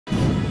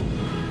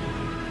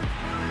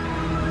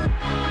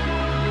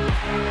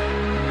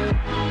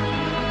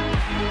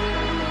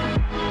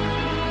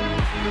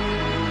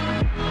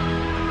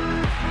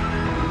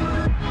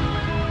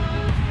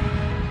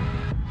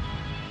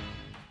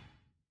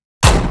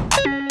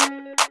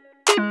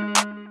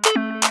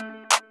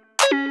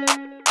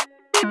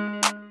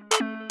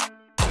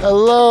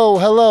Hello,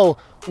 hello.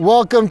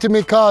 Welcome to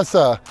mi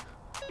casa.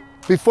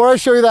 Before I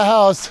show you the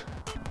house,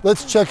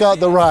 let's check out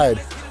the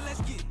ride.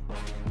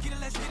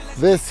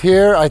 This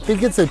here, I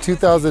think it's a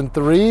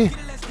 2003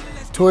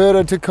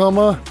 Toyota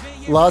Tacoma.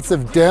 Lots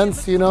of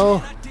dents, you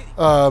know.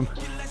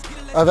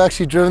 I've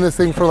actually driven this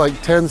thing for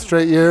like 10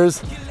 straight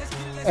years.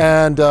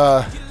 And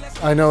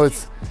I know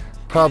it's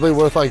probably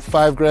worth like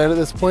 $5 grand at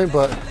this point,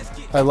 but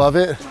I love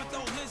it.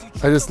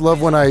 I just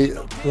love when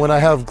I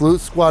have Glute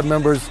Squad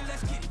members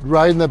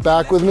ride in the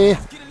back with me.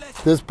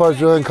 This part's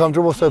really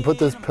uncomfortable, so I put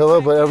this pillow,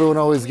 but everyone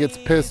always gets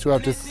pissed who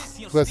has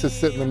to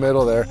sit in the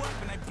middle there.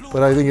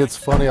 But I think it's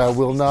funny. I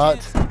will not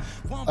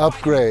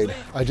upgrade.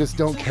 I just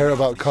don't care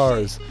about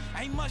cars.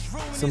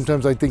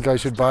 Sometimes I think I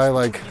should buy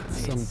like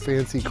some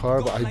fancy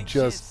car, but I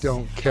just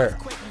don't care.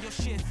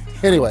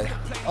 Anyway,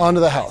 on to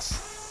the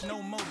house.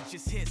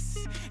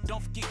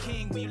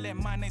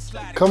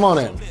 Come on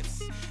in.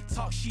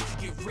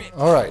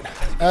 All right,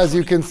 as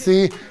you can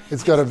see,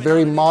 it's got a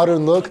very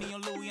modern look.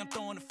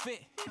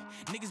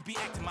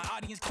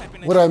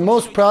 What I'm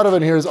most proud of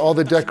in here is all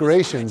the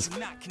decorations.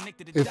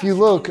 If you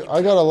look,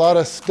 I got a lot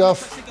of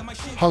stuff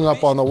hung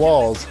up on the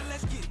walls.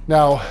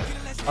 Now,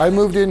 I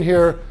moved in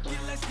here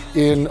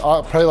in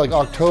probably like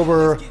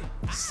October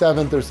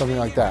 7th or something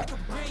like that.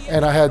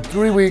 And I had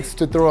 3 weeks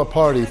to throw a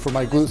party for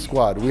my Glute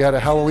Squad. We had a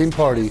Halloween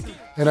party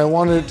and I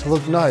wanted it to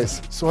look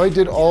nice. So I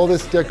did all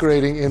this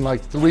decorating in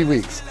like 3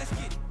 weeks.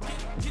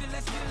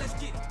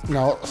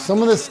 Now,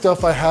 some of this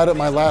stuff I had at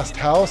my last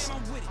house,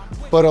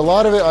 but a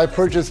lot of it I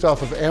purchased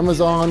off of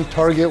Amazon,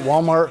 Target,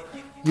 Walmart.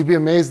 You'd be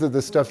amazed at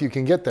the stuff you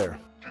can get there.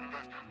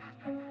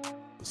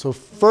 So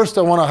first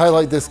I want to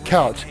highlight this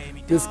couch.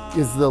 This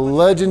is the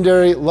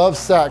legendary Love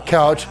Sack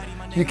couch.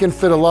 You can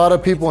fit a lot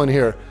of people in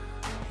here.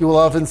 You will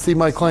often see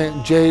my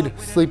client Jade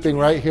sleeping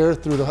right here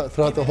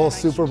throughout the whole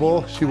Super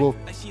Bowl. She will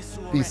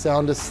be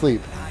sound asleep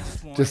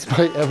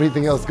despite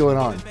everything else going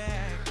on.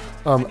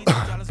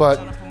 But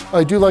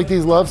I do like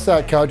these Love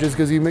Sack couches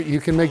because you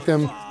can make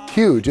them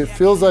huge. It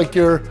feels like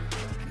you're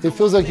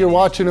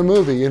watching a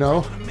movie, you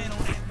know?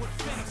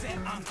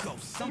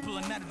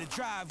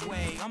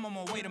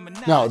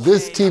 Now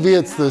this TV,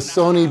 it's the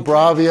Sony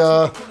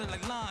Bravia.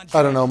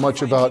 I don't know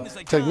much about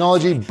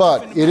technology,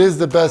 but it is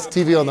the best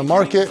TV on the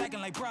market.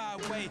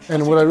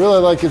 And what I really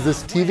like is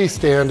this TV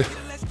stand.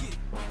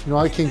 You know,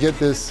 I can get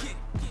this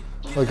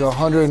like a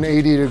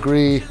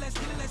 180-degree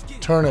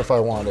turn if I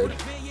wanted.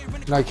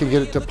 And I can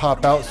get it to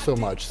pop out so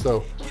much.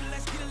 So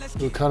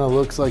it kind of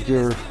looks like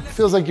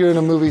feels like you're in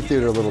a movie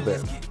theater a little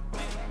bit.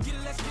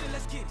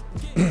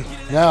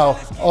 Now,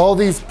 all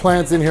these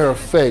plants in here are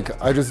fake.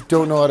 I just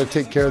don't know how to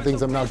take care of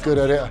things. I'm not good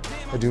at it.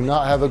 I do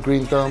not have a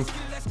green thumb.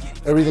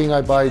 Everything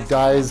I buy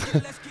dies.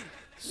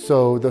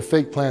 So the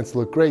fake plants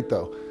look great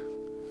though.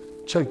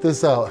 Check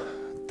this out.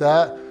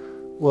 That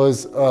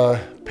was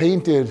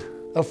painted.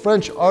 A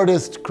French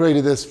artist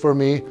created this for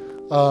me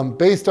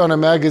based on a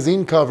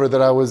magazine cover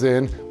that I was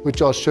in,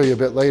 which I'll show you a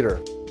bit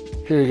later.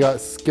 Here you got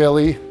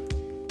Skelly's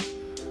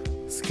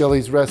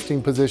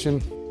resting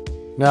position.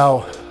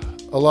 Now,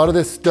 a lot of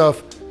this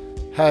stuff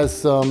has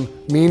some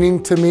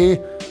meaning to me.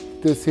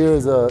 This here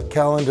is a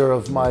calendar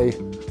of my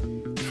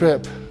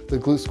trip. The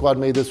Glute Squad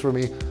made this for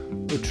me,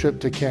 the trip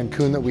to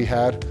Cancun that we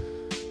had.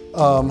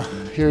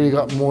 Here you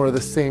got more of the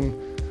same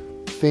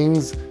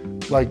things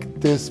like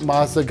this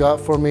Masa got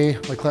for me.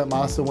 My client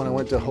Masa when I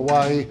went to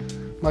Hawaii.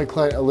 My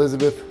client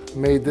Elizabeth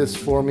made this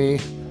for me.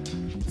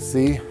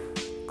 See,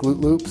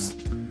 glute loops.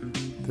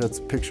 That's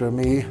a picture of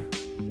me.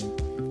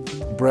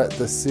 Bret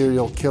the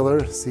serial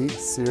killer. See,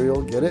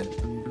 serial, get it?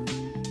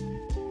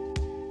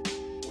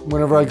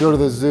 Whenever I go to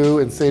the zoo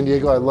in San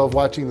Diego, I love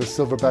watching the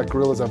silverback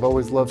gorillas. I've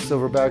always loved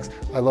silverbacks.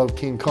 I love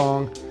King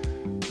Kong.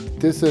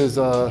 This is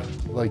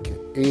like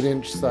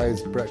 8-inch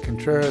sized Bret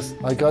Contreras.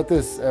 I got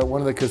this at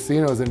one of the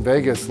casinos in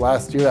Vegas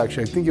last year,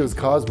 actually. I think it was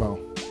Cosmo.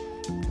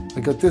 I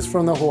got this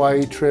from the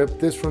Hawaii trip,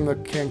 this from the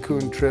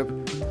Cancun trip.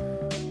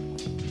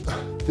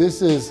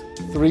 This is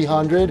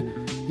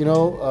 300, you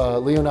know,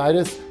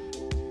 Leonidas.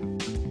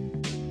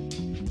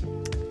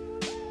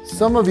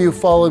 Some of you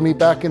followed me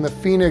back in the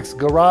Phoenix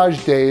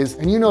garage days,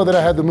 and you know that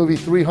I had the movie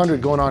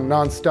 300 going on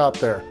nonstop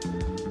there.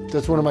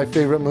 That's one of my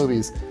favorite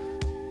movies.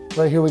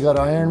 Right here we got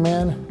Iron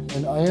Man,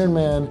 and Iron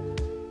Man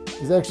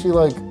is actually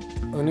like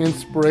an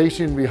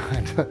inspiration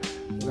behind,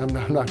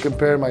 I'm not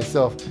comparing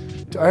myself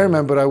to Iron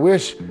Man, but I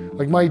wish,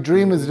 like my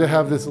dream is to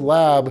have this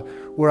lab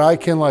where I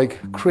can like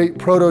create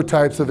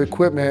prototypes of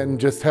equipment and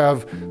just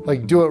have,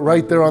 like do it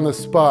right there on the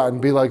spot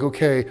and be like,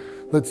 okay,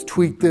 let's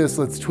tweak this,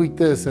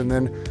 and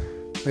then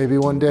maybe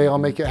one day I'll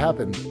make it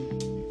happen.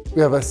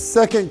 We have a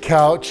second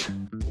couch,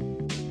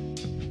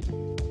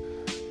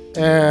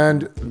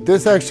 and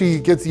this actually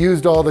gets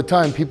used all the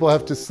time. People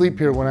have to sleep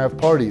here when I have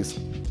parties.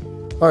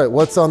 All right,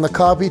 what's on the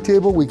coffee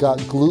table? We got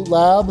Glute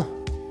Lab.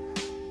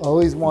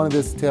 Always wanted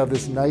this to have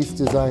this nice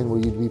design where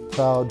you'd be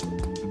proud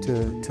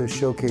to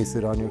showcase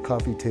it on your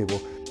coffee table.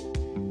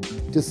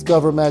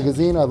 Discover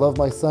magazine, I love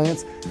my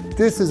science.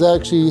 This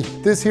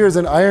here is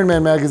an Iron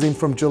Man magazine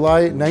from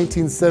July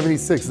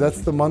 1976. That's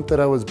the month that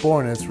I was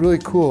born. And it's really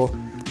cool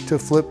to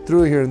flip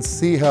through here and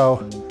see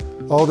how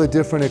all the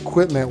different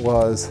equipment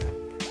was,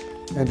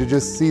 and to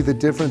just see the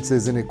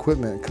differences in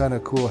equipment. Kind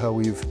of cool how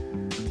we've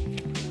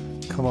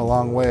come a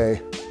long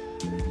way,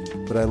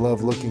 but I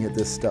love looking at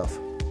this stuff.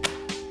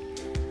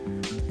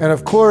 And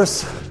of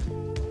course,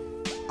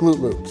 glute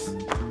loops.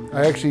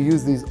 I actually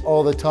use these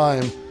all the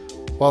time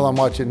while I'm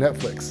watching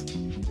Netflix.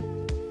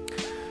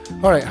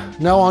 All right,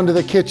 now on to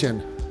the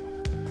kitchen.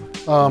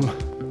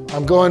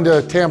 I'm going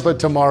to Tampa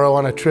tomorrow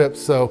on a trip,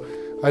 so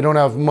I don't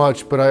have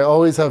much, but I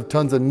always have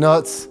tons of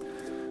nuts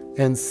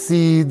and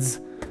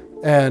seeds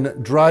and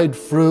dried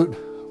fruit.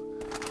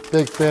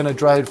 Big fan of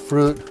dried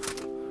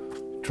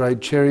fruit, dried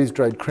cherries,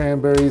 dried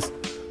cranberries,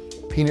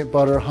 peanut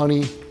butter,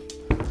 honey.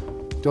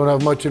 Don't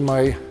have much in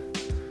my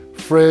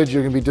fridge,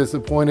 you're gonna be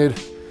disappointed,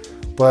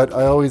 but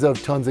I always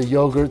have tons of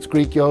yogurts,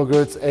 Greek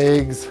yogurts,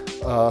 eggs.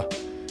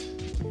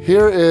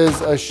 Here is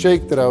a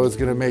shake that I was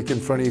gonna make in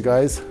front of you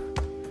guys.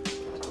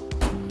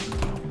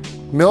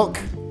 Milk,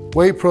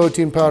 whey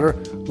protein powder,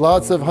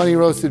 lots of honey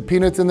roasted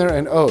peanuts in there,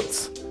 and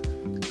oats.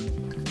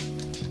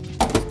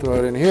 Throw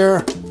it in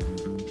here,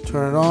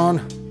 turn it on,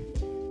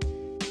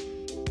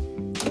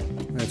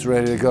 and it's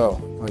ready to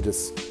go. I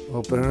just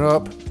open it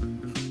up,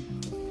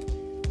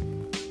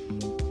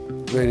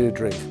 ready to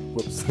drink.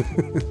 Whoops.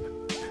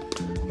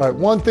 All right,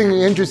 one thing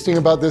interesting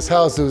about this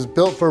house, it was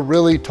built for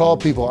really tall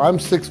people. I'm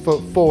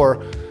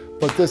 6'4",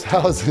 but this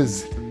house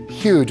is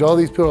huge. All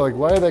these people are like,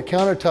 why are the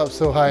countertops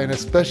so high? And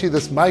especially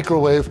this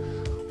microwave,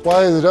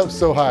 why is it up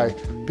so high?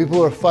 People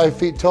who are 5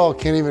 feet tall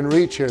can't even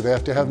reach here. They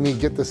have to have me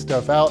get this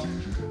stuff out.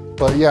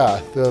 But yeah,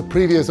 the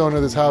previous owner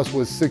of this house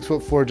was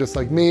 6'4", just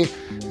like me,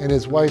 and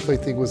his wife, I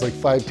think, was like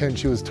 5'10".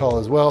 She was tall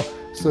as well.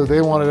 So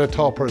they wanted a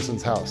tall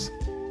person's house.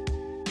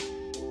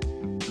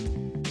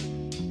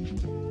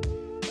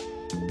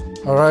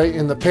 All right,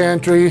 in the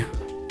pantry,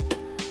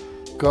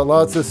 got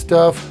lots of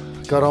stuff.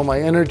 Got all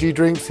my energy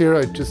drinks here.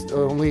 I just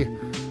only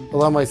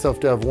allow myself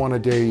to have one a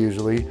day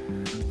usually.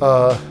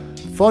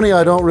 Funny,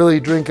 I don't really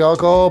drink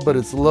alcohol, but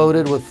it's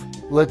loaded with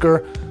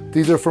liquor.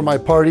 These are for my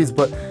parties,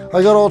 but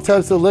I got all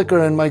types of liquor,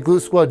 and my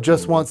Glute squad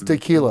just wants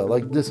tequila.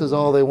 Like, this is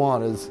all they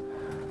want, is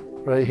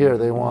right here.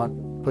 They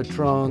want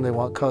Patron, they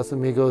want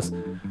Casamigos,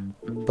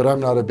 but I'm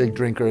not a big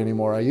drinker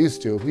anymore. I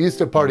used to. We used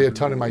to party a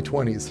ton in my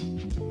 20s.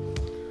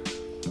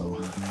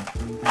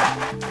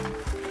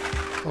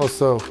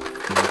 Also,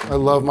 I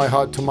love my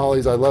hot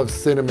tamales. I love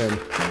cinnamon.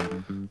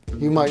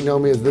 You might know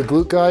me as the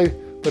glute guy,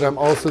 but I'm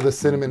also the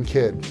cinnamon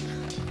kid.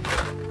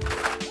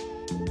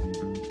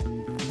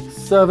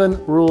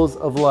 7 rules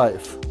of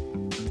life.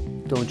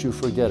 Don't you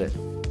forget it.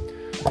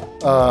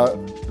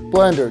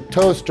 Blender,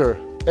 toaster,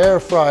 air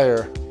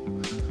fryer,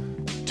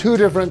 2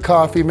 different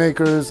coffee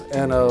makers,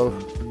 and a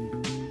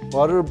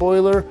water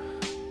boiler.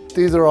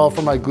 These are all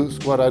for my glute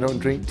squad. I don't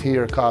drink tea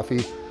or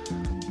coffee,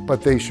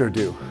 but they sure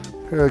do.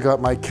 Here I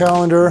got my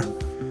calendar.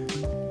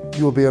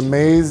 You will be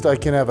amazed. I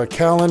can have a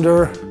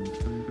calendar.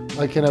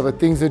 I can have a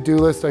things to do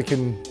list. I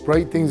can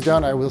write things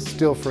down. I will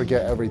still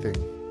forget everything.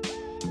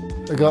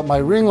 I got my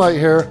ring light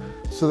here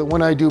so that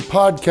when I do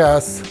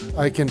podcasts,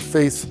 I can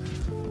face,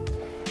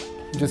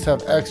 just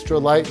have extra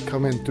light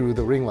come in through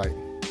the ring light.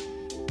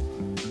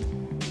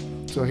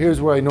 So here's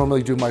where I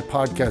normally do my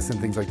podcasts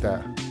and things like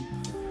that.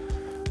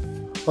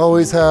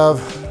 Always have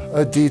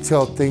a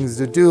detailed things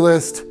to do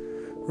list,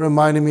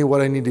 reminding me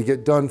what I need to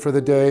get done for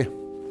the day.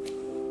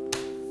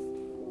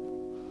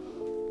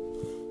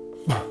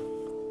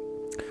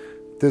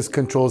 This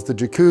controls the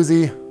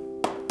jacuzzi.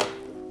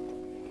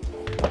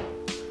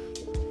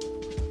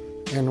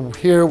 And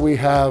here we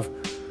have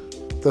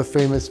the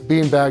famous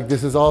beanbag.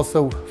 This is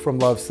also from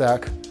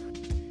Lovesac.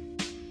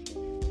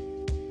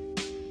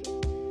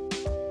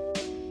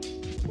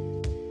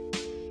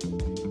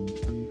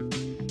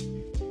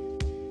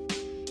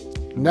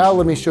 Now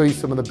let me show you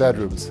some of the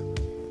bedrooms.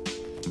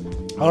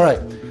 All right,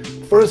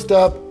 first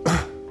up,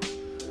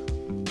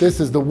 this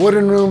is the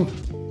wooden room.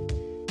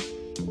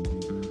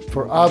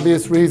 For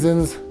obvious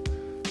reasons,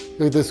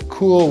 look at this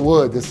cool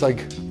wood. This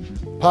like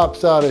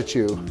pops out at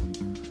you.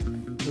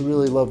 I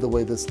really love the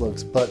way this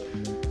looks, but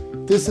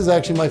this is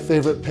actually my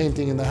favorite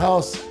painting in the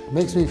house. It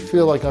makes me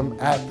feel like I'm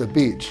at the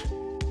beach.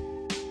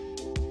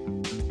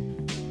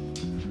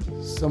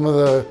 Some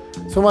of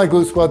my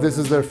Glute squad, this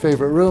is their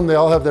favorite room. They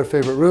all have their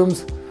favorite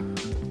rooms.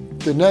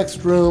 The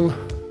next room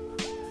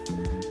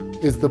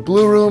is the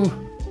blue room.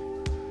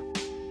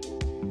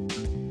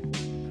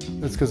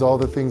 That's because all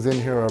the things in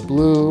here are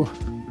blue,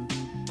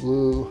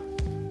 blue,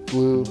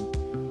 blue.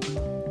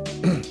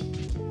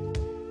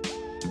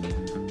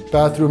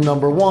 Bathroom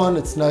number 1,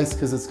 it's nice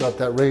because it's got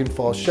that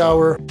rainfall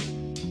shower.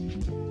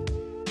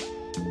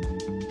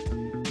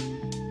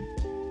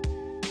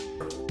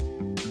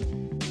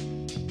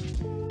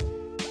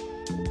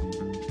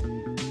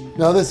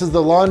 Now this is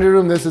the laundry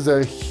room. This is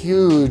a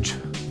huge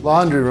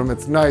laundry room.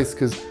 It's nice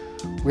because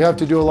we have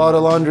to do a lot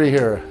of laundry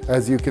here,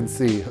 as you can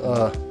see.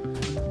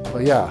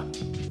 But yeah,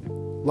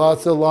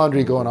 lots of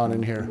laundry going on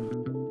in here.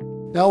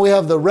 Now we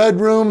have the red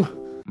room.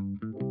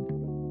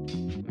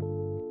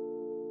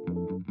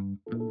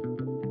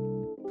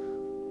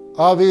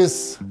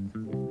 Obvious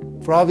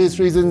For obvious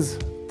reasons,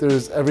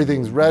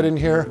 everything's red in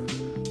here.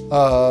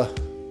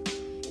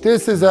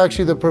 This is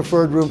actually the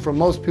preferred room for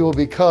most people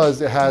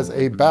because it has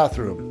a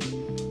bathroom.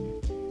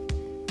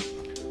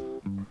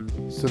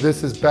 So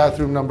this is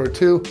bathroom number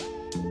 2.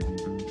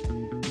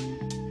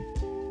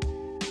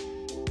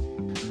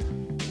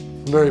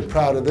 I'm very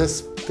proud of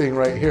this thing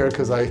right here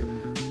because I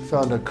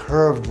found a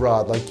curved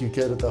rod like you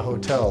get at the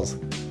hotels.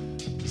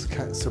 It's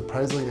kind of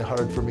surprisingly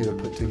hard for me to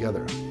put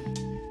together.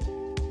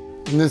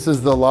 And this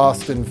is the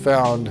lost and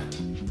found.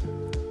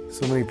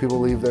 So many people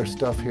leave their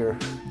stuff here.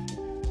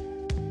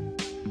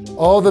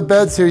 All the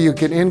beds here, you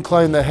can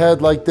incline the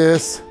head like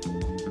this.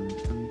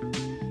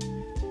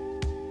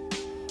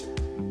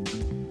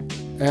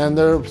 And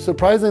they're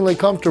surprisingly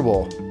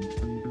comfortable.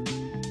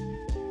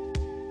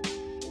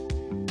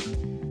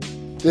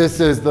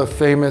 This is the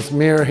famous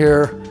mirror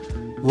here.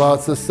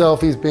 Lots of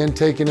selfies being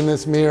taken in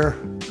this mirror.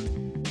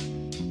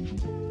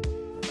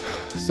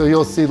 So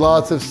you'll see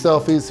lots of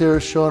selfies here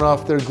showing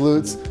off their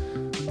glutes.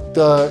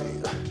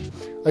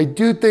 I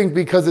do think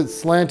because it's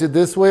slanted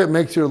this way, it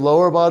makes your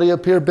lower body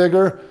appear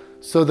bigger.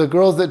 So the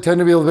girls that tend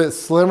to be a little bit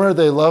slimmer,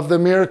 they love the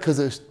mirror because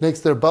it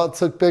makes their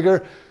butts look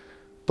bigger.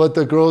 But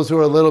the girls who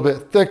are a little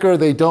bit thicker,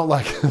 they don't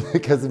like it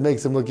because it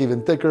makes them look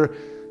even thicker.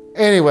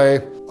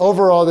 Anyway,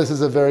 overall, this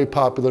is a very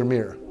popular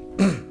mirror.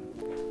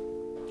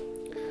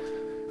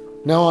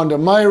 Now on to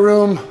my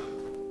room.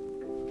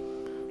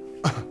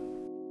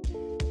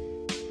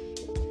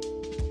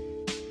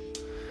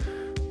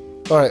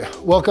 All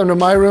right, welcome to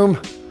my room.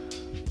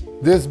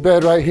 This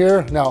bed right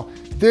here. Now,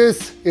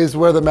 this is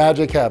where the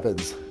magic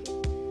happens.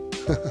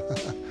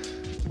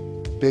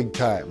 Big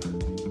time.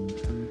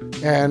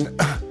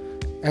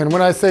 And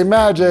when I say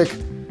magic,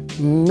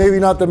 maybe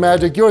not the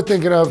magic you're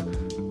thinking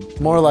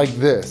of, more like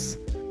this.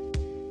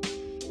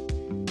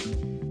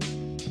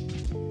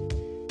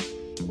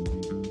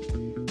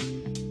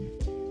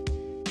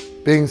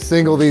 Being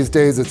single these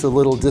days, it's a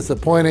little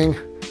disappointing.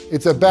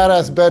 It's a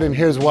badass bed, and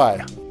here's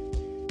why.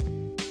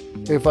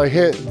 If I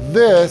hit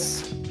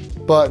this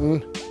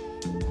button,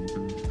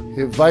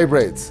 it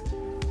vibrates,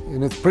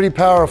 and it's pretty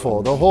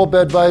powerful. The whole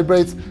bed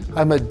vibrates.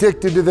 I'm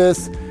addicted to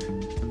this.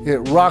 It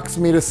rocks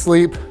me to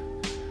sleep.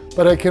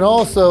 But I can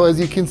also, as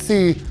you can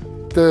see,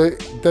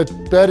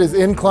 the bed is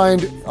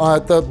inclined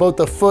at both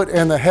the foot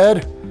and the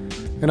head,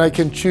 and I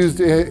can choose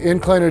to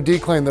incline or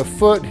decline the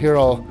foot. Here,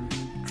 I'll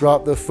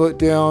drop the foot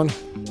down.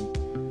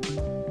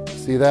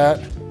 See that?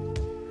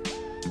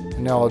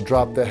 And now I'll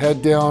drop the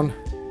head down.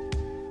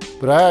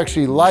 But I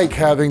actually like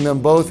having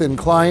them both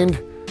inclined.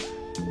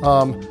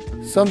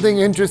 Something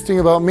interesting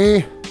about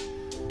me,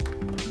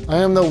 I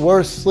am the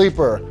worst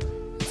sleeper.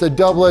 It's a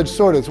double-edged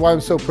sword. It's why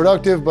I'm so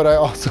productive, but I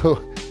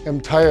also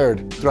am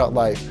tired throughout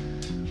life.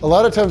 A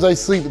lot of times I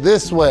sleep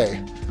this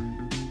way.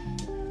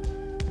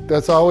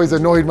 That's always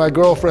annoyed my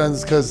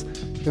girlfriends because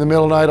in the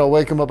middle of the night I'll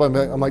wake them up,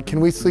 I'm like,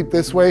 can we sleep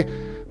this way?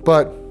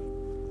 But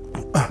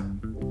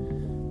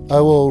I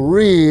will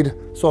read,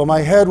 so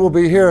my head will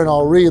be here and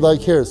I'll read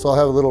like here. So I'll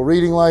have a little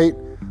reading light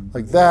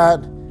like that,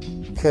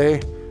 okay?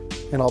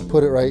 And I'll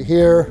put it right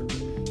here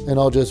and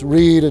I'll just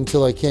read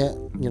until I can't,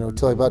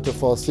 until I'm about to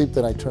fall asleep,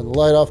 then I turn the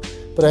light off.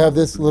 But I have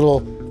this little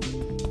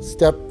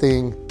step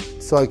thing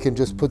so I can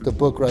just put the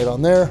book right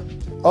on there.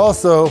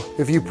 Also,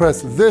 if you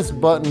press this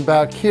button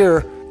back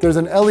here, there's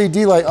an LED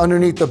light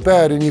underneath the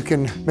bed and you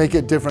can make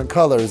it different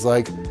colors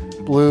like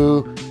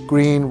blue,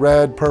 green,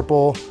 red,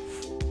 purple.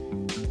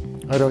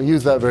 I don't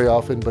use that very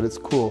often, but it's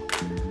cool.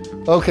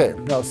 Okay,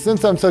 now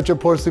since I'm such a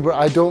poor sleeper,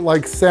 I don't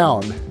like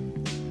sound.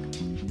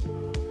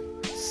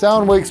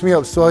 Sound wakes me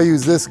up, so I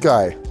use this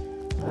guy.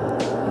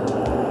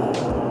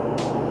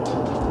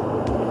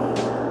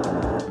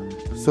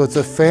 So it's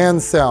a fan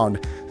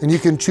sound, and you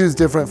can choose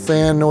different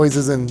fan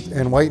noises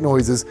and white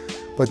noises,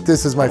 but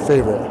this is my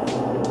favorite.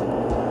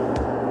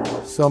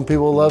 Some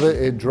people love it.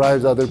 It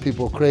drives other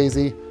people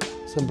crazy.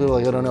 Some people are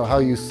like, I don't know how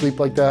you sleep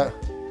like that.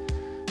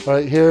 All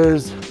right,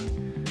 here's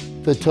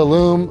the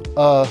Tulum.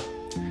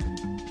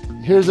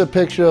 Here's a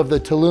picture of the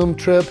Tulum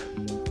trip.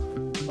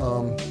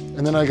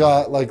 And then I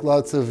got like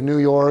lots of New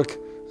York.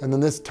 And then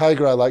this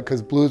tiger I like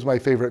because blue is my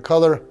favorite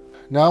color.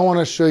 Now I want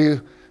to show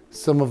you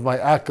some of my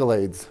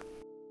accolades.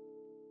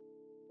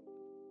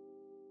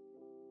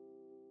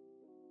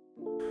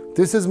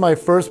 This is my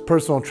first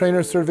personal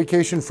trainer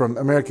certification from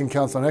American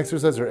Council on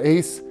Exercise, or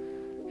ACE.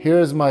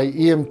 Here's my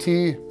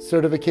EMT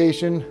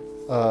certification.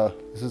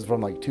 This is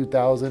from like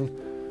 2000.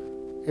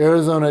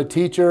 Arizona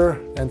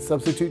teacher and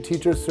substitute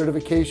teacher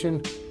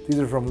certification. These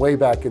are from way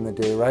back in the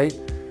day, right?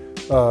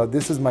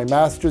 This is my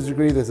master's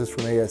degree. This is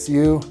from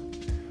ASU.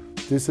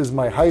 This is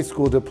my high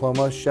school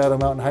diploma, Shadow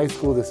Mountain High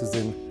School. This is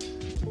in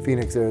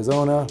Phoenix,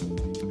 Arizona.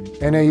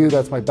 NAU,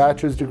 that's my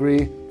bachelor's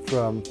degree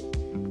from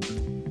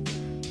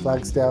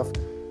Flagstaff.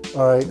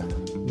 All right,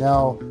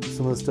 now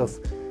some of the stuff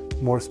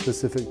more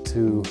specific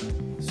to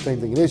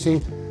strength and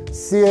conditioning.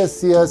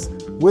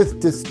 CSCS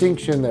with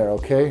distinction there,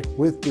 okay?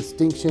 With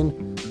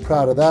distinction,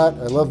 proud of that.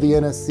 I love the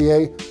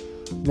NSCA.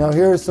 Now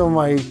here are some of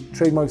my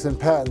trademarks and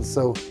patents.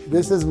 So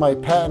this is my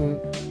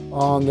patent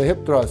on the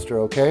hip thruster,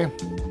 okay?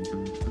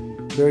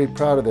 very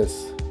proud of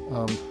this.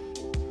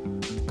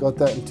 Got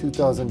that in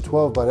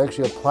 2012, but I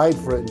actually applied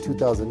for it in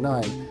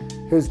 2009.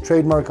 Here's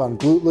trademark on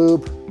Glute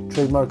Lube,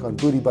 trademark on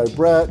Booty by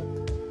Bret.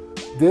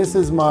 This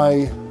is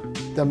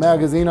the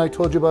magazine I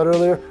told you about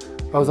earlier.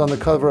 I was on the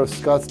cover of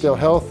Scottsdale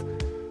Health.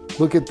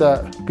 Look at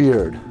that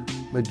beard,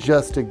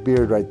 majestic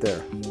beard right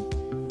there.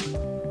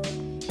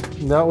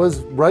 And that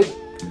was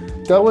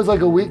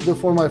like a week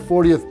before my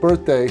 40th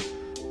birthday.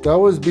 That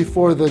was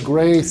before the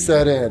gray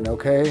set in,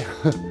 okay?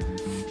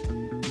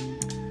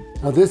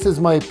 Now this is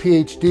my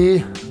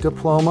PhD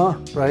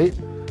diploma, right?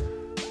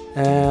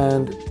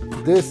 And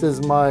this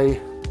is my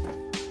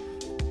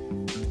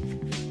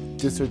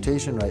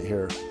dissertation right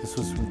here. This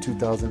was from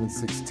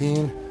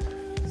 2016.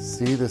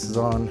 See, this is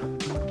on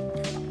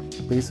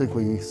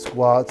basically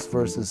squats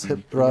versus hip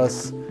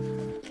thrusts,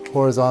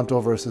 horizontal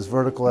versus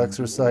vertical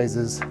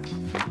exercises.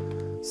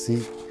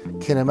 See,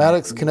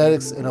 kinematics,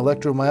 kinetics, and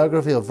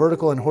electromyography of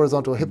vertical and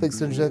horizontal hip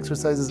extension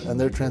exercises and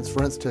their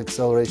transference to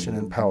acceleration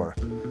and power.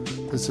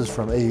 This is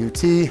from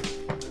AUT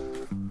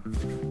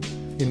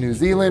in New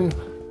Zealand.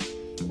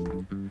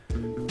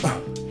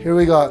 Here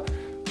we got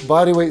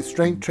bodyweight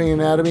strength training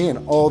anatomy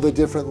and all the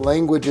different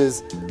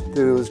languages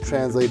that it was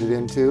translated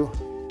into.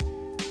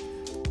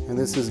 And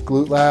this is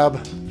Glute Lab.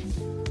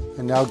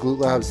 And now Glute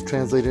Lab's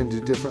translated into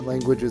different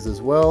languages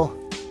as well.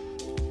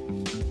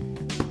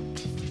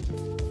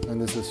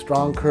 And this is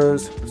Strong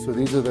Curves. So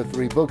these are the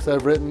 3 books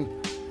I've written.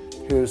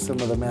 Here's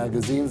some of the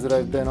magazines that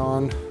I've been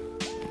on.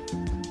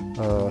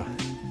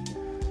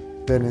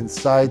 Been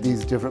inside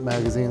these different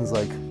magazines,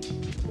 like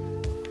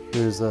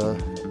here's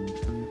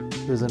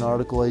an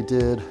article I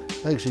did.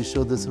 I actually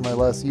showed this in my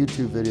last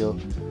YouTube video.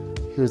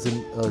 Here's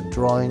a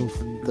drawing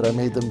that I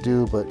made them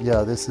do, but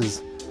yeah, this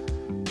is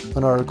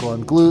an article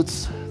on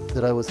glutes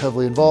that I was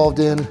heavily involved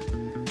in.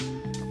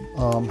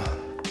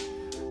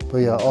 But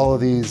yeah, all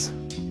of these.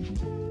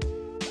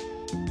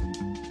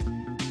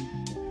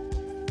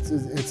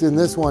 It's in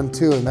this one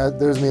too, and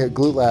there's me at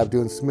Glute Lab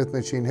doing Smith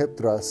machine hip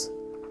thrusts.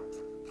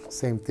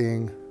 Same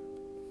thing.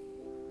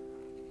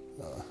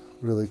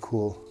 Really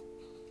cool.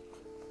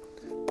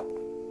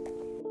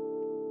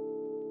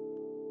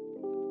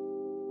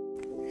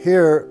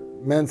 Here,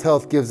 Men's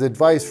Health gives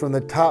advice from the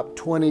top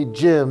 20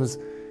 gyms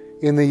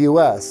in the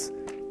US.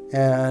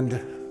 And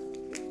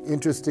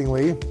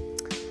interestingly,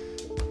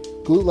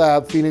 Glute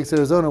Lab, Phoenix,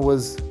 Arizona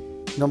was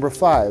number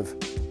 5.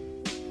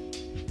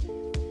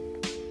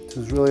 It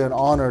was really an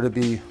honor to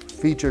be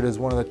featured as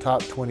one of the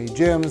top 20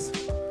 gyms.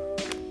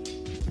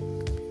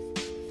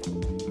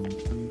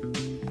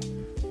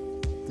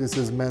 This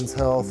is Men's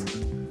Health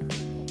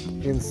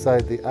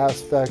inside the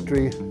Ass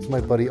Factory. It's my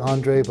buddy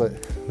Andre,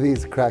 but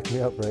these crack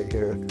me up right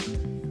here.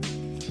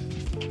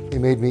 They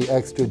made me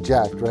extra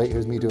jacked, right?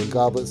 Here's me doing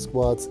goblet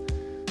squats,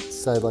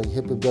 sideline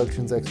hip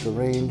abductions, extra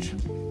range.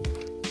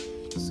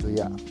 So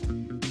yeah.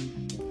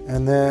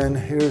 And then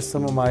here's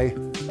some of my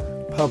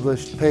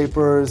published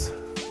papers.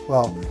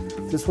 Well,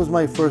 this was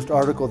my first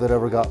article that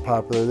ever got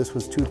popular. This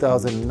was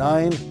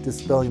 2009,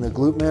 Dispelling the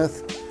Glute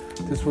Myth.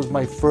 This was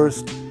my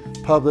first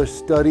published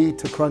study,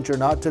 To Crunch or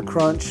Not to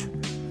Crunch.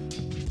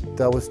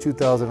 That was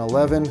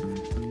 2011.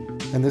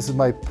 And this is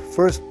my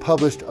first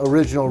published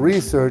original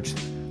research.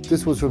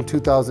 This was from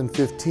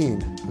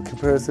 2015. A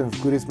comparison of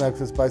gluteus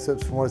maximus,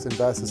 biceps femoris, and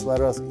vastus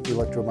lateralis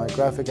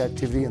electromyographic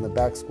activity in the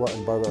back squat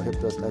and barbell hip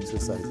thrust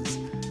exercises.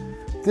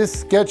 This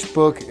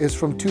sketchbook is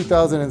from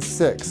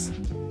 2006.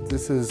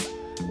 This is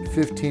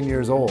 15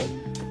 years old.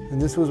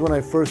 And this was when I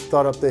first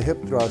thought up the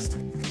hip thrust.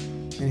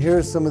 And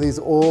here's some of these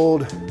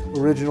old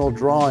original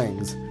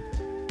drawings.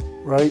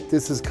 Right?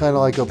 This is kind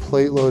of like a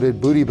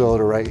plate-loaded booty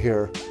builder right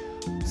here.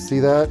 See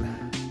that?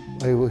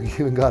 I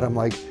even got them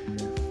like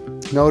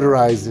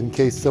notarized in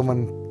case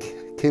someone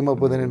came up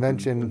with an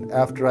invention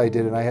after I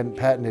did and I hadn't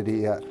patented it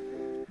yet.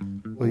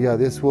 Well, yeah,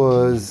 this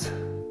was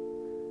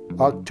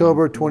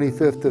October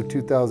 25th of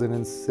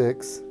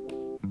 2006.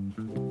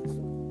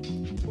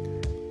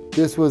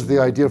 This was the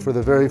idea for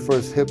the very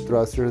first hip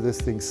thruster.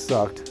 This thing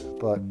sucked,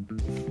 but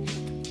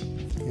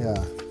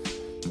yeah.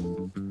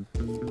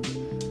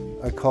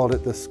 I called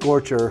it the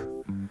Scorcher,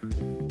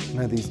 and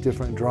I had these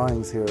different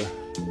drawings here.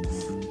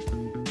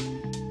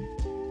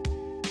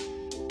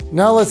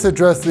 Now let's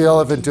address the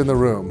elephant in the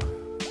room.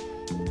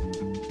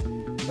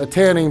 A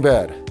tanning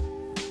bed.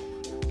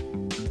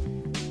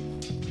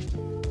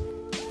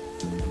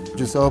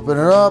 Just open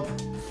it up,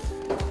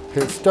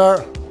 hit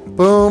start,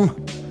 boom.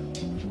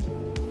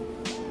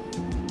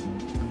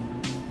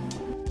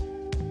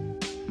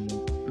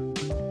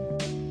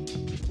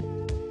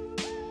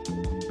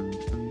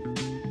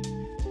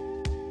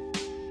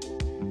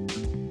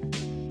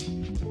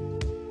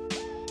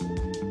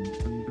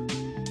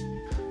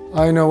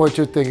 I know what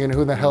you're thinking,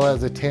 who the hell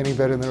has a tanning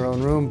bed in their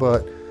own room,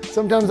 but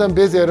sometimes I'm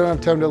busy, I don't have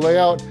time to lay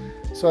out,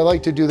 so I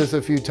like to do this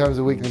a few times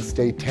a week and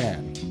stay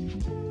tan.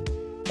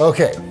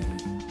 Okay,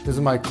 this is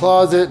my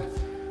closet.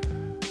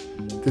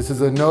 This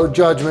is a no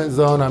judgment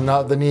zone. I'm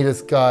not the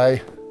neatest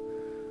guy,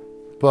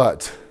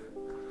 but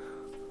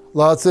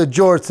lots of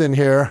jorts in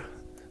here.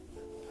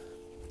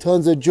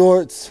 Tons of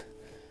jorts,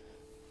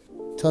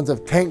 Tons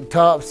of tank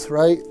tops,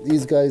 right?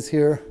 These guys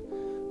here.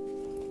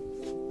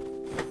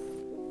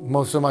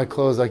 Most of my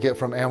clothes I get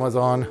from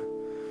Amazon.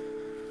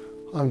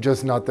 I'm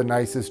just not the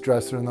nicest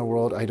dresser in the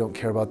world. I don't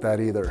care about that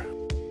either.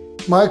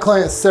 My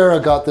client Sarah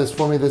got this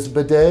for me, this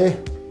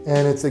bidet,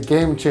 and it's a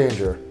game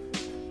changer.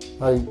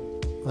 I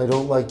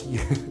don't like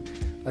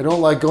I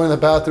don't like going to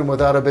the bathroom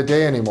without a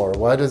bidet anymore.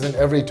 Why doesn't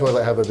every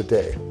toilet have a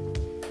bidet?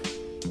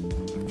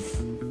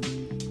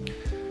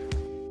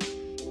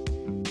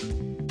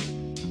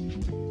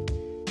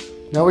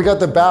 Now we got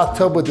the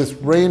bathtub with this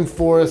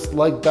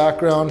rainforest-like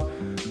background.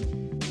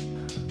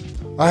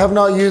 I have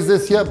not used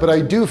this yet, but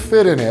I do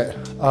fit in it.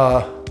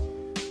 I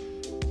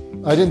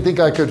didn't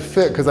think I could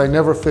fit because I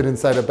never fit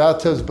inside of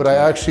bathtubs, but I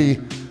actually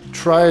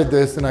tried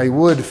this and I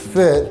would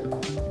fit.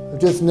 I've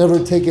just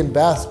never taken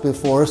baths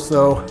before,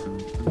 so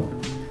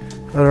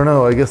I don't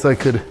know, I guess I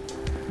could.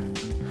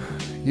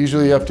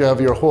 Usually you have to have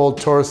your whole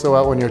torso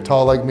out when you're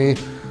tall like me,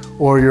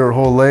 or your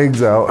whole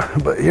legs out.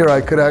 But here I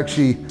could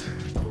actually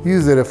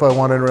use it if I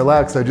want to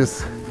relax. I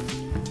don't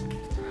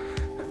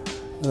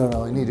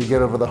know, I need to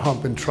get over the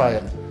hump and try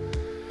it.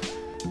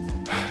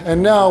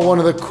 And now one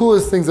of the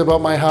coolest things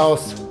about my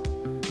house,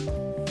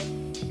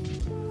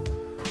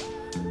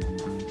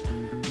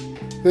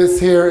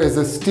 this here is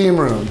a steam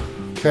room,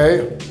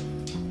 okay?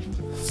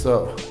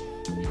 So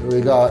here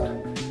we got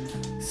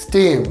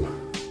steam,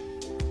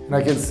 and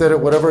I can set it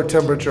whatever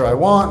temperature I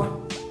want.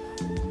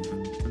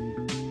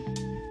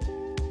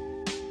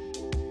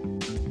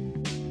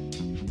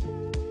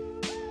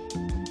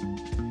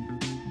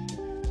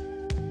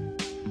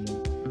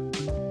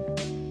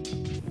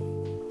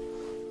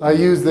 I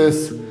use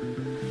this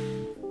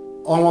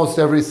almost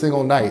every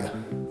single night.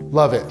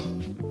 Love it.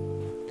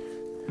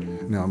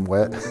 Now I'm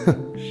wet.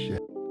 Shit.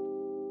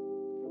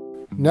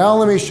 Now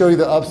let me show you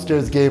the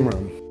upstairs game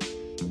room.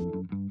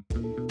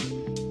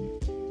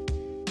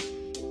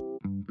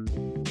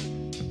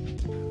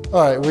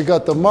 All right, we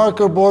got the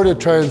marker board to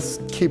try and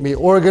keep me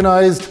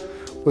organized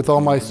with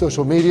all my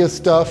social media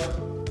stuff.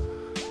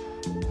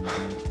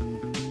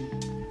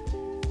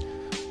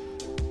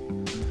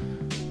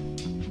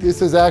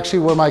 This is actually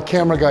where my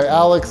camera guy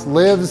Alex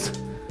lives.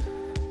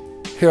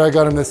 Here I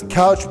got him this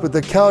couch, but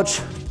the couch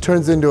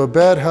turns into a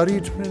bed. How do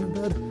you turn into a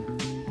bed?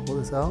 Pull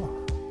this out.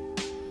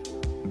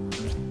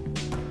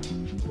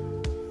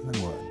 And then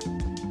what?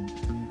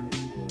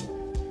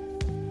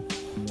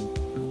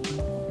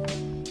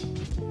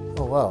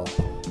 Oh wow.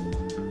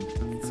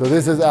 So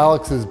this is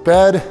Alex's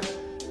bed,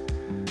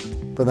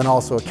 but then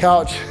also a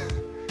couch.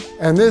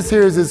 And this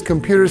here is his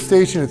computer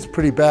station. It's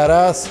pretty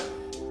badass.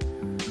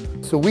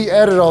 So we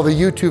edit all the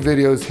YouTube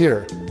videos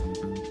here.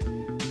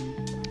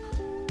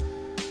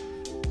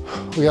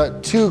 We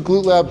got 2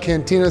 Glute Lab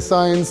Cantina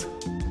signs.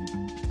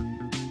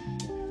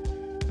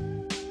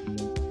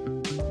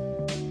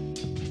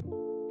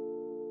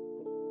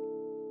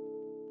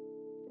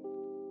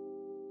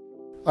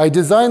 I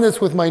designed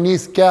this with my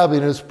niece Gabby,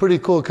 and it's pretty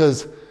cool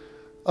because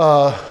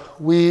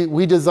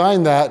we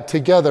designed that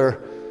together.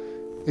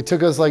 It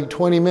took us like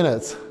 20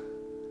 minutes,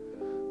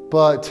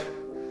 but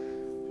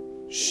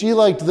she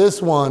liked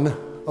this one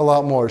a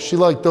lot more. She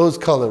liked those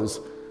colors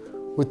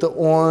with the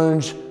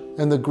orange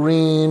and the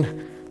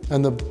green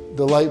and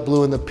the light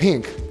blue and the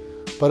pink.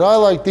 But I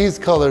like these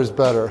colors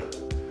better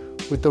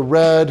with the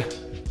red,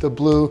 the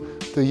blue,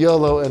 the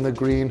yellow, and the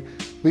green.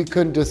 We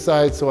couldn't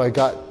decide, so I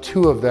got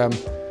 2 of them.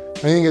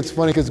 I think it's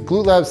funny because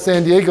Glute Lab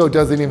San Diego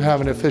doesn't even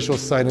have an official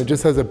sign. It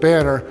just has a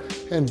banner,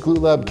 and Glute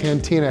Lab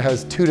Cantina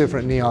has 2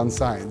 different neon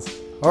signs.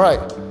 All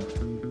right,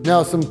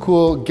 now some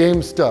cool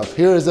game stuff.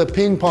 Here is a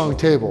ping pong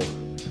table.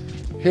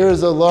 Here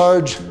is a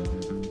large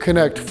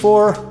Connect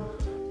 4.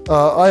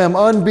 I am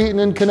unbeaten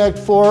in Connect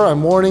 4,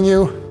 I'm warning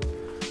you.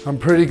 I'm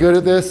pretty good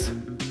at this.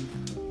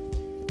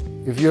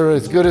 If you're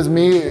as good as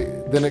me,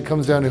 then it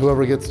comes down to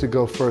whoever gets to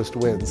go first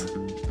wins.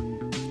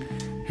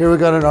 Here we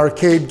got an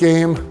arcade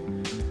game.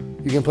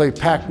 You can play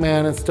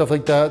Pac-Man and stuff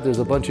like that. There's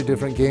a bunch of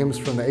different games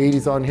from the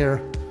 80s on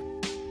here.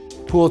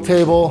 Pool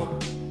table.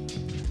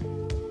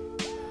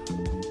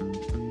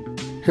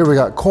 Here we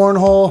got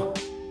cornhole.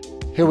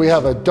 Here we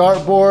have a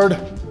dartboard.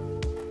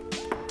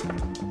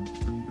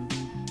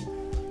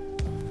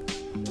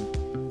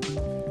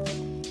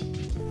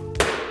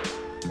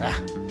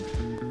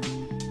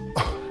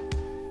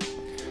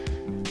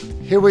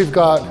 Here we've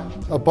got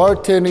a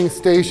bartending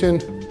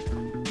station.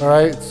 All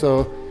right,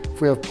 so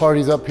if we have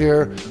parties up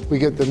here, we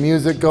get the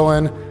music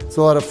going. It's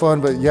a lot of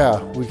fun, but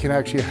yeah, we can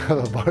actually have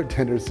a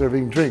bartender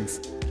serving drinks.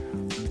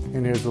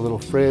 And here's a little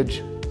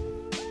fridge.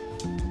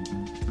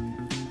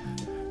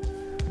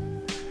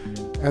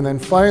 And then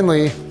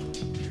finally,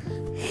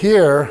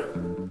 here,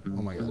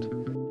 oh my God.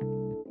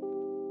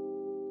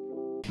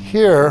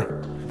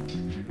 Here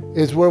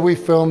is where we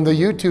film the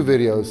YouTube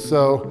videos.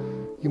 So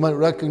you might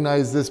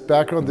recognize this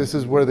background. This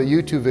is where the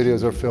YouTube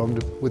videos are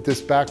filmed with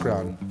this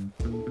background.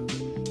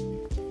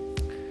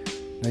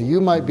 Now you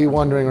might be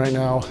wondering right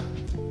now,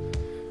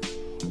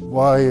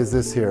 why is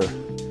this here?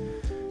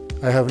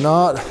 I have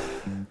not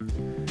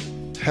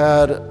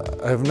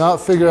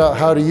figured out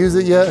how to use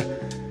it yet.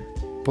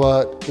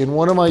 But in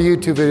one of my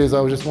YouTube videos,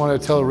 I just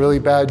wanted to tell a really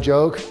bad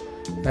joke,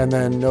 and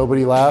then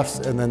nobody laughs,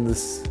 and then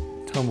this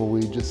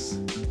tumbleweed just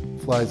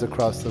flies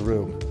across the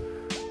room.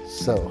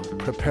 So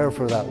prepare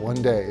for that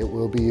one day, it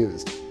will be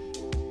used.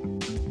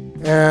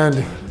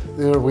 And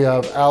there we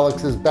have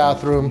Alex's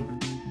bathroom.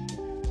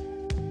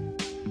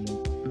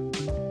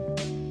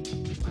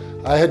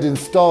 I had to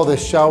install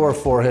this shower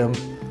for him.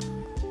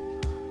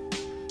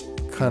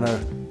 Kind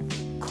of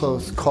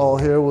close call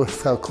here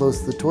with how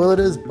close the toilet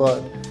is,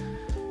 but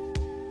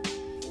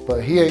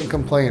he ain't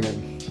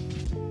complaining.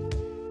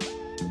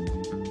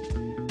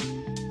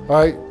 All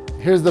right,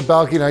 here's the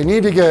balcony. I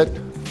need to get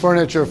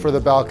furniture for the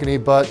balcony,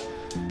 but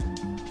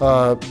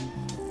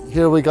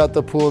here we got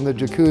the pool and the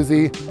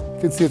jacuzzi. You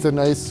can see it's a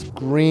nice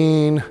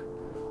green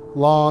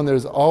lawn.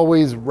 There's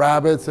always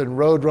rabbits and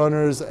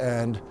roadrunners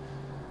and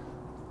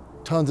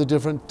tons of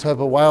different type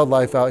of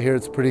wildlife out here.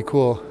 It's pretty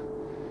cool.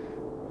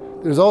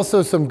 There's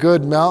also some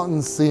good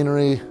mountain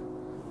scenery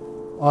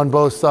on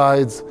both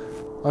sides.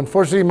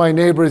 Unfortunately, my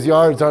neighbors'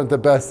 yards aren't the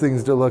best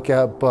things to look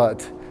at,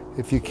 but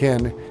if you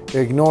can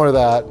ignore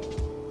that.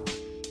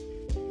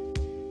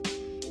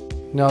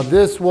 Now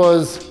this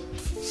was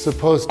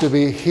supposed to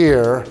be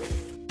here,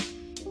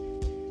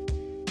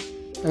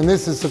 and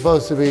this is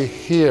supposed to be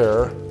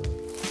here.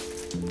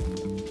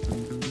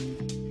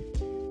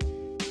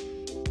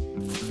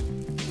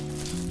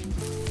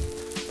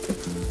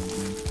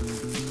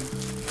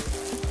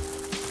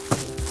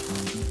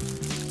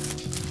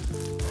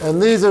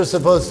 And these are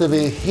supposed to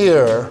be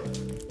here.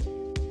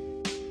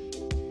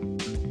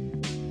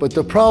 But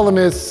the problem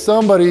is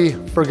somebody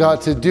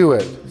forgot to do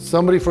it.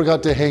 Somebody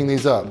forgot to hang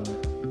these up.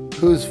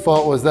 Whose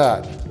fault was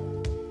that?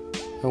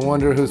 I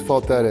wonder whose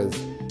fault that is.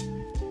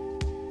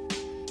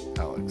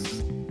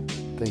 Alex,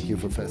 thank you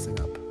for fessing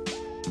up.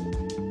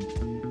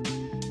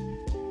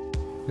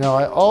 Now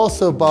I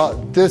also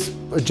bought this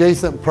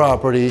adjacent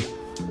property.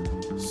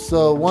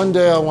 So one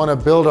day I want to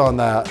build on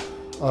that.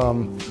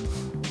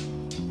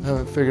 I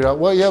haven't figured out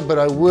what yet, but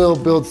I will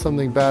build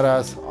something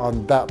badass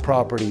on that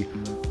property.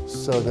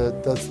 So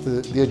that's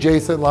the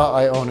adjacent lot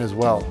I own as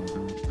well.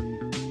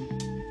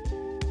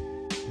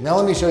 Now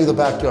let me show you the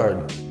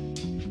backyard.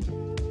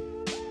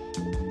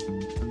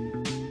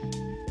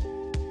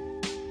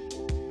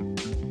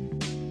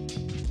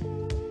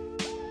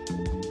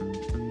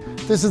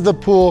 This is the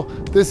pool,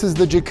 this is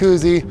the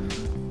jacuzzi.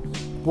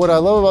 What I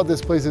love about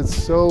this place, it's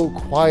so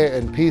quiet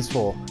and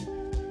peaceful.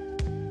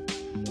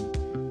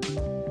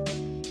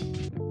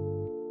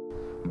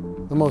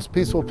 The most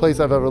peaceful place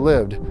I've ever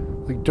lived.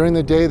 Like during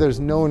the day, there's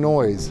no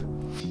noise.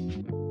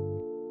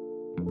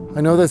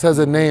 I know this has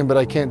a name, but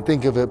I can't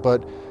think of it,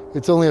 but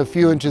it's only a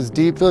few inches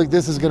deep. I feel like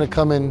this is gonna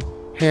come in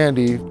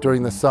handy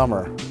during the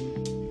summer.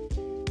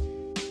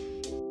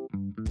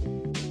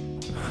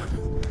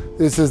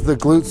 This is the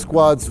Glute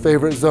squad's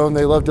favorite zone.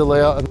 They love to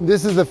lay out.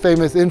 This is the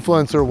famous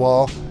influencer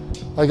wall.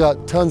 I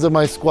got tons of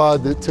my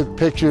squad that took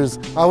pictures.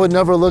 I would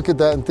never look at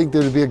that and think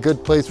that it would be a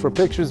good place for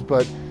pictures,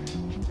 but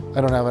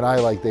I don't have an eye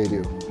like they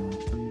do.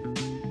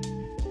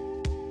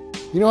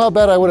 You know how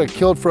bad I would have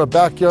killed for a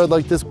backyard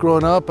like this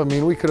growing up? I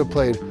mean, we could have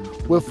played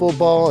wiffle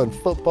ball and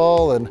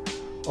football and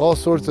all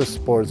sorts of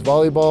sports,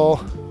 volleyball.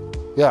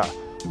 Yeah,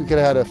 we could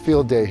have had a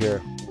field day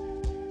here.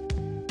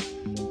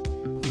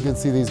 You can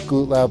see these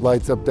Glute Lab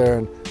lights up there,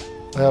 and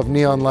I have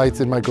neon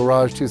lights in my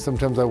garage too.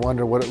 Sometimes I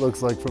wonder what it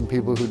looks like from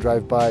people who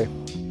drive by.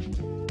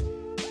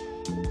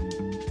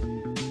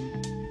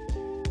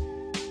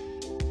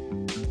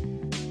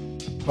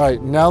 All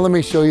right, now let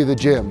me show you the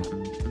gym.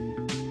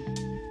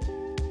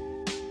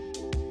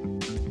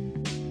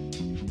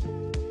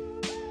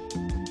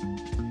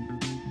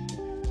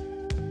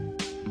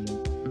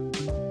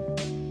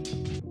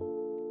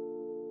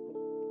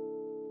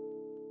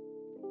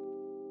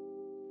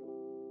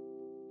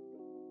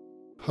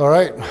 All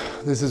right,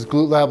 this is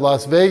Glute Lab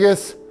Las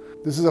Vegas.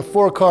 This is a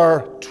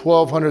 4-car,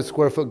 1,200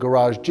 square foot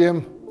garage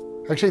gym.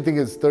 I actually think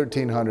it's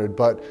 1,300,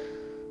 but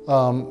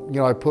you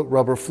know, I put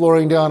rubber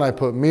flooring down, I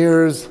put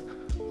mirrors,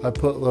 I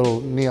put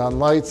little neon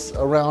lights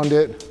around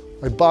it.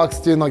 I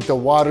boxed in like the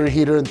water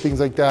heater and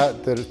things like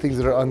that, things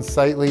that are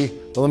unsightly.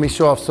 But let me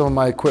show off some of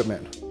my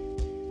equipment.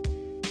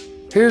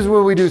 Here's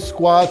where we do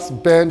squats,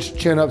 bench,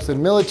 chin-ups,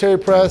 and military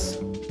press.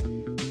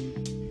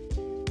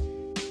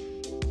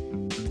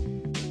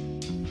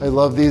 I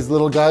love these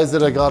little guys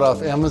that I got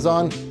off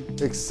Amazon,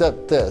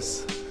 except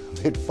this,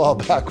 they'd fall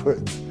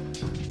backwards.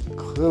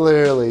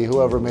 Clearly,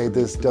 whoever made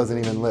this doesn't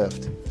even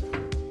lift.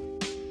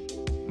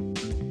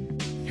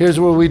 Here's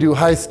where we do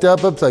high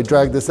step-ups. I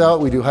drag this out,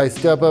 we do high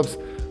step-ups,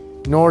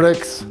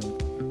 Nordics.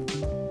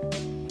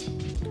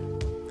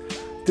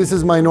 This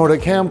is my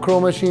Nordic ham curl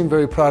machine,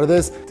 very proud of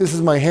this. This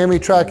is my hammy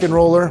track and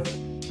roller.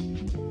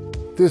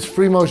 This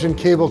free motion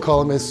cable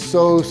column is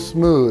so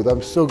smooth.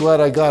 I'm so glad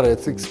I got it.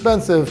 It's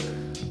expensive.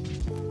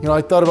 You know,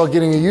 I thought about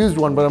getting a used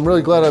one, but I'm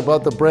really glad I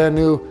bought the brand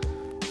new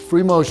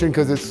free motion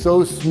because it's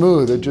so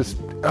smooth. It just,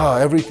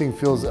 everything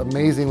feels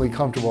amazingly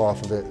comfortable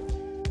off of it.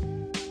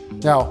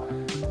 Now,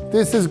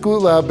 this is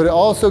Glute Lab, but it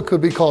also could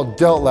be called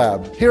Delt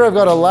Lab. Here I've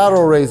got a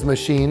lateral raise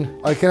machine.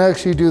 I can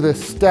actually do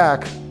this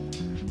stack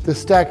the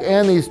stack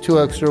and these 2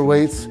 extra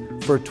weights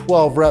for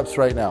 12 reps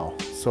right now.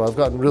 So I've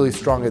gotten really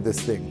strong at this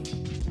thing.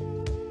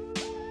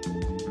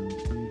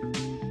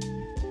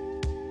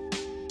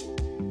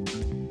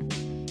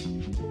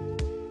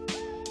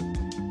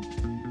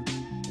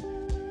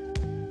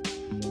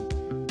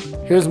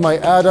 Here's my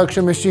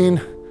adduction machine.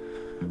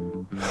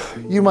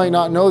 You might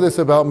not know this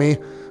about me,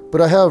 but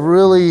I have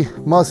really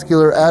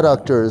muscular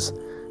adductors.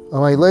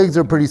 My legs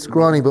are pretty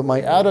scrawny, but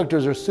my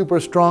adductors are super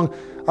strong.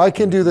 I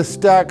can do the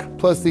stack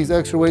plus these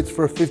extra weights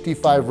for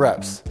 55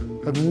 reps.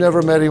 I've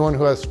never met anyone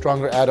who has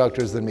stronger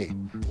adductors than me.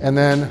 And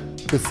then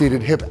the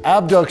seated hip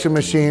abduction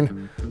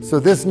machine. So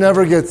this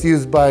never gets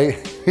used by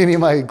any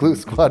of my glute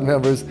squad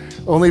members,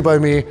 only by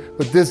me,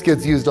 but this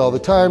gets used all the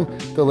time.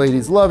 The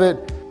ladies love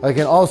it. I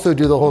can also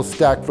do the whole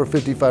stack for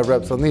 55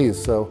 reps on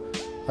these, so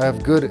I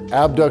have good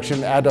abduction,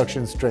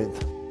 adduction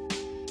strength.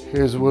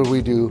 Here's where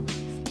we do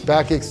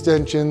back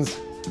extensions.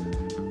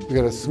 We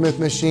got a Smith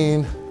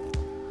machine.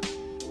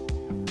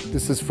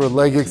 This is for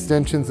leg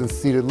extensions and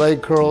seated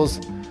leg curls.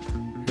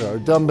 Here are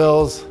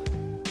dumbbells.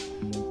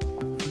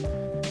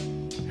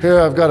 Here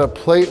I've got a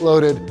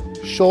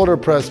plate-loaded shoulder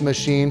press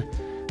machine,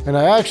 and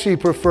I actually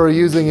prefer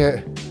using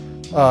it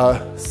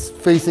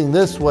facing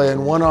this way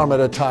and one arm at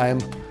a time.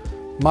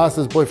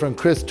 Masa's boyfriend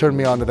Chris turned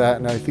me onto that,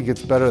 and I think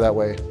it's better that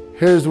way.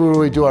 Here's where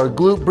we do our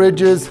glute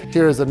bridges.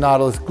 Here's a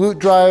Nautilus glute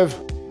drive.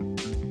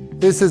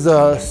 This is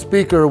a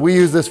speaker. We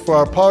use this for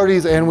our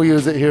parties and we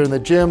use it here in the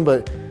gym,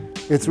 but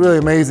it's really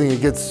amazing.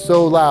 It gets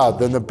so loud,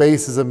 then the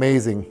bass is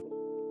amazing.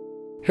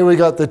 Here we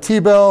got the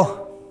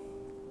T-bell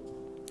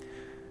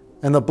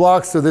and the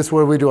blocks. So this is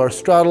where we do our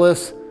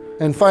straddles.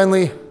 And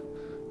finally,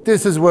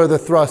 this is where the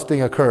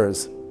thrusting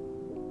occurs.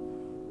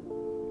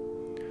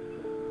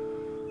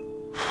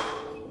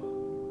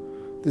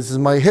 This is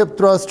my hip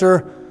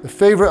thruster, the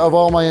favorite of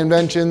all my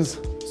inventions.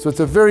 So it's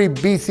a very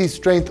BC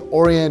strength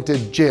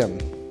oriented gym.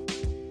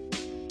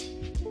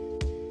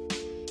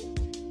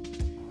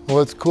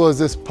 What's cool is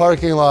this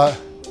parking lot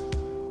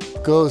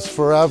goes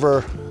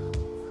forever.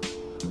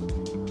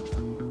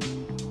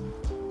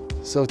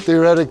 So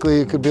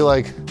theoretically it could be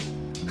like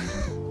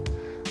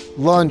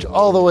lunge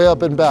all the way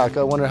up and back.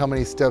 I wonder how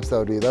many steps that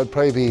would be. That would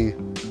probably be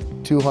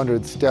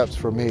 200 steps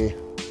for me,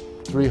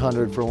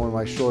 300 for one of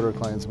my shorter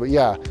clients, but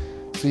yeah.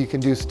 So you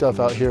can do stuff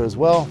out here as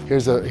well.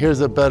 Here's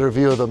a better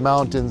view of the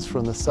mountains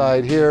from the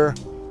side here.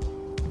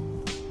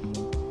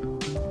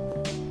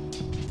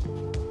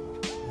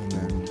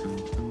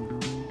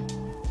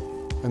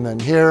 And then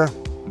here.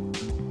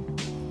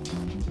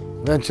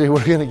 Eventually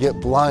we're gonna get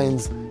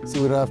blinds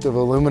so we don't have to have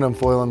aluminum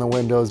foil in the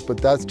windows,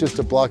 but that's just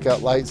to block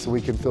out light so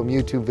we can film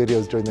YouTube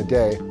videos during the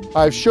day.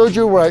 I've showed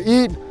you where I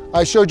eat,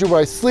 I showed you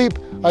where I sleep,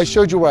 I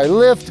showed you where I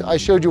lift, I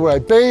showed you where I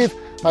bathe,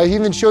 I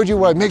even showed you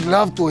where I make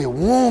love to a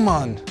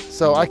woman.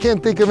 So I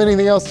can't think of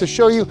anything else to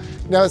show you.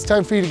 Now it's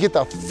time for you to get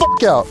the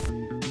fuck out.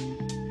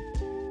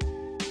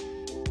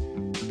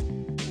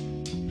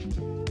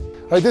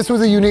 All right, this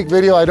was a unique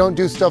video. I don't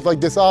do stuff like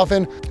this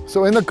often.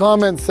 So in the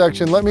comments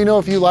section, let me know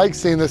if you like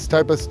seeing this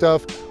type of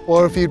stuff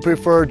or if you'd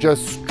prefer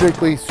just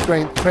strictly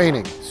strength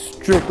training,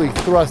 strictly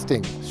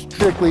thrusting,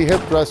 strictly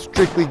hip thrust,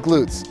 strictly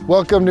glutes.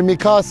 Welcome to mi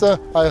casa.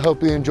 I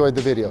hope you enjoyed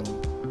the video.